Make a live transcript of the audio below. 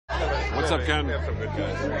What's up, Ken? We have some good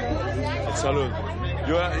guys. Salud.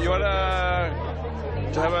 You want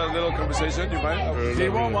to have a little conversation? You mind? Do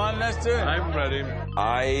you want one? Let's do it. I'm ready.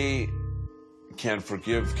 I can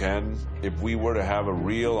forgive Ken if we were to have a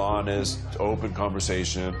real, honest, open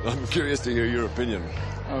conversation. I'm curious to hear your opinion.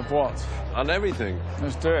 Of what? On everything.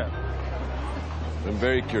 Let's do it. I'm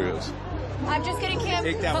very curious. I'm just kidding, Kim.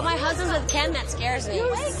 But my husband's with Ken, that scares me.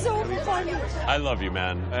 You're so funny. I love you,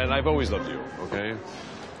 man, and I've always loved you. Okay.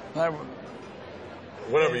 No,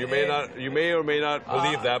 Whatever. You may or may not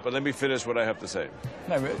believe that, but let me finish what I have to say.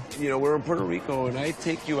 no, but You know, we're in Puerto Rico, and I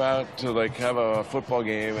take you out to, like, have a football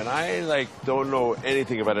game, and I, like, don't know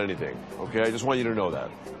anything about anything, okay? I just want you to know that,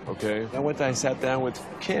 okay? I sat down with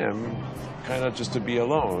Kim, kind of just to be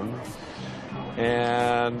alone,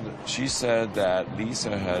 and she said that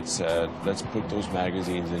Lisa had said, let's put those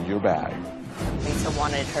magazines in your bag. Lisa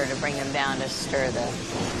wanted her to bring them down to stir the...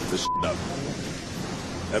 up.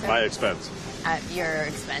 At my expense. At your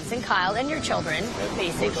expense, and Kyle and your children,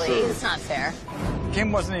 basically. sure. It's not fair.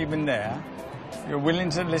 Kim wasn't even there. You're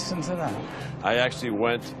willing to listen to that? I actually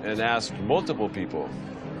went and asked multiple people.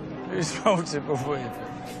 Who's multiple with?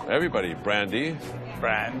 Everybody. Brandy.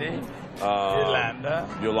 Brandy,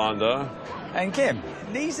 Yolanda. and Kim.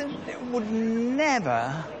 Lisa would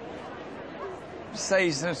never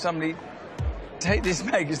say to somebody, take this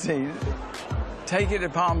magazine, take it to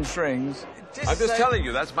Palm Springs. I'm just telling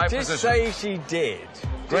you, that's my position. Just say she did.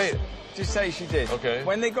 Great. Just say she did. Okay.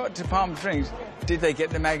 When they got to Palm Springs, did they get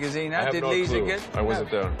the magazine out? I have Did no Lisa clue. get? I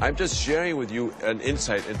wasn't there. I'm just sharing with you an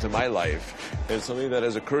insight into my life and something that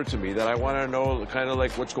has occurred to me that I want to know kind of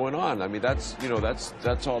like what's going on. I mean, that's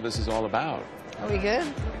all this is all about. Are we good?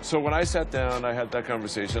 So when I sat down, I had that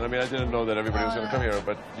conversation. I mean, I didn't know that everybody was going to come here,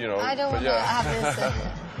 but, you know. I don't but want to yeah. have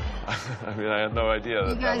this. I mean, I had no idea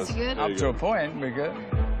that You guys was... are good? There you Up to a go. point, we're good.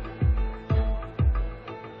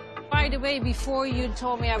 By the way, before you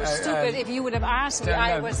told me I was stupid, if you would have asked me, no,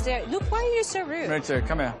 I no. was there. Look, why are you so rude? Mauricio,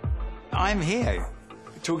 come here. I'm here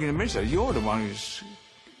talking to Mauricio. You're the one who's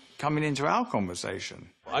coming into our conversation.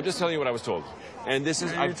 I'm just telling you what I was told. And this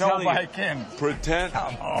is, You I'm were told telling by you, Kim. pretend.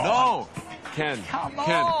 Come on. No, Ken. Come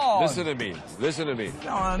Ken, on. listen to me. Listen to me.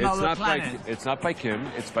 No, on another planet. It's not by Kim.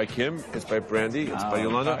 It's by Kim. It's by Brandy. It's by Oh,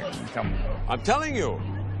 Yolanda. come on. I'm telling you.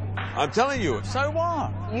 I'm telling you. So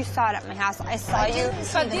what? You saw it at my house. I saw you.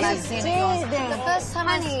 But this did. The first time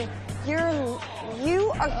Honey,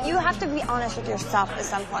 you have to be honest with yourself at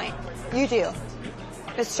some point. You do.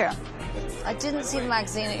 It's true. I didn't see the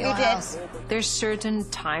magazine at your You did. house. There's certain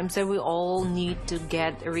times that we all need to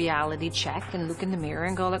get a reality check and look in the mirror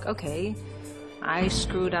and go like, okay, I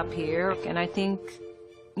screwed up here. And I think,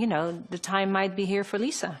 you know, the time might be here for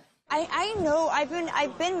Lisa. I know I've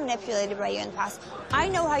been manipulated by you in the past. I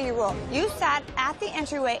know how you roll. You sat at the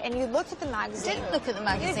entryway and you looked at the magazine. Didn't look at the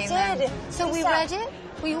magazine. You then. did. So You we sat- read it?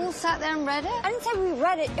 We all sat there and read it? I didn't say we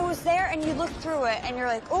read it. It was there and you looked through it and you're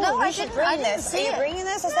like, oh, No, we I should didn't. bring I didn't this. see Are you it. bringing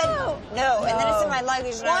this? I No. said, no. And then it's in my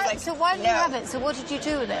luggage and I was like, So why did no. you have it? So what did you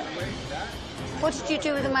do with it? What did you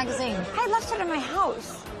do with the magazine? I left it in my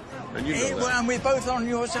house. And you know that. Well, and we're both on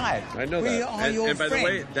your side. I know we that. are your and by friend. the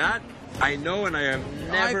way, that I know, and I have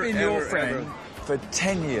never, I've been ever, your friend ever... for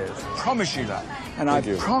 10 years. Promise you that. And Thank I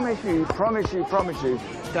you. promise you,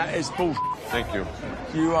 that is bullshit. Thank you.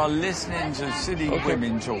 You are listening to silly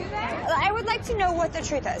women talk. I would like to know what the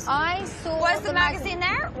truth is. I saw Was the magazine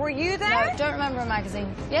there? Were you there? No, don't remember a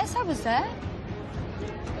magazine. Yes, I was there.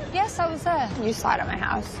 Yes, I was there. You saw it at my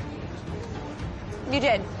house. You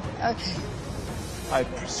did. Okay. I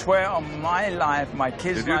swear on my life, my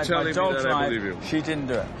kids' If you're life, my telling me dog's that, I life, believe you. she didn't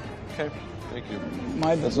do it. Okay. Thank you.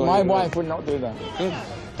 My all my you know. wife would not do that. Good.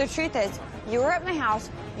 The truth is, you were at my house,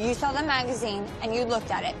 you saw the magazine, and you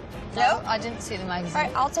looked at it. No, I didn't see the magazine. All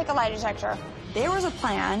right, I'll take a lie detector. There was a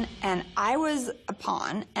plan, and I was a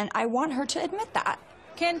pawn, and I want her to admit that.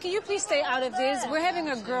 Ken, can you please stay out of this? We're having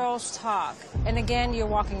a girls' talk. And again, you're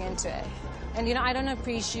walking into it. And, you know, I don't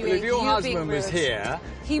appreciate Well, if your you husband being was rude. here,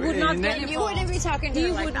 He would not get involved. You wouldn't be talking to He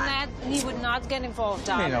him like would that. not. He would not get involved,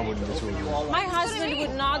 I mean, I darling. wouldn't be talking. My husband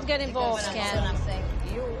would not get involved, Ken.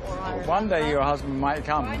 One day your husband might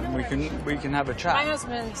come and we can have a chat. My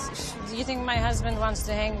husband. Do you think my husband wants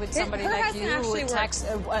to hang with somebody her like husband you who actually attacks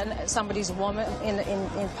somebody's woman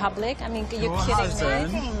in public? I mean, you're Your kidding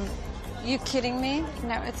husband? me. You kidding me?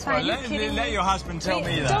 No, it's Well, fine. let your husband tell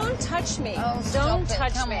me that. Don't touch me. Oh, Don't stop it.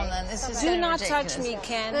 touch Come me. on, then. This is Do getting not ridiculous. touch me,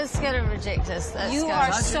 Ken. Let's get a ridiculous. Let's You go.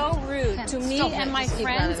 are so rude Ken, to me stop and it. my Just keep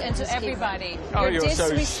friends running. and to Just keep everybody. Oh, you're so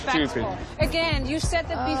disrespectful. stupid. Again, you said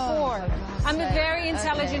that before. for God's I'm a sake. very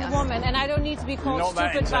intelligent Okay. woman, and I don't need to be called Not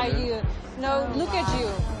that stupid by you. intelligent. No, look at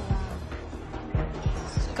you.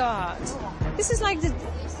 God. This is like the...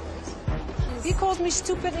 He calls me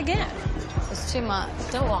stupid again. It's too much.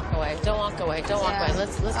 Don't walk away. Don't walk away. Don't walk away.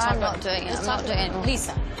 Let's talk I'm about not doing it. Let's I'm talk not doing it. about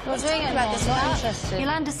Lisa. You're doing it about wrong. this I'm not now. interested.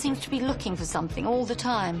 Yolanda seems to be looking for something all the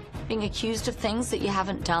time, being accused of things that you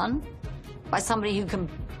haven't done by somebody who can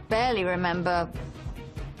barely remember.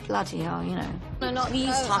 Bloody hell, you know. No,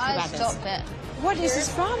 please talk about this. Stop it. What is his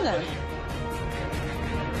problem?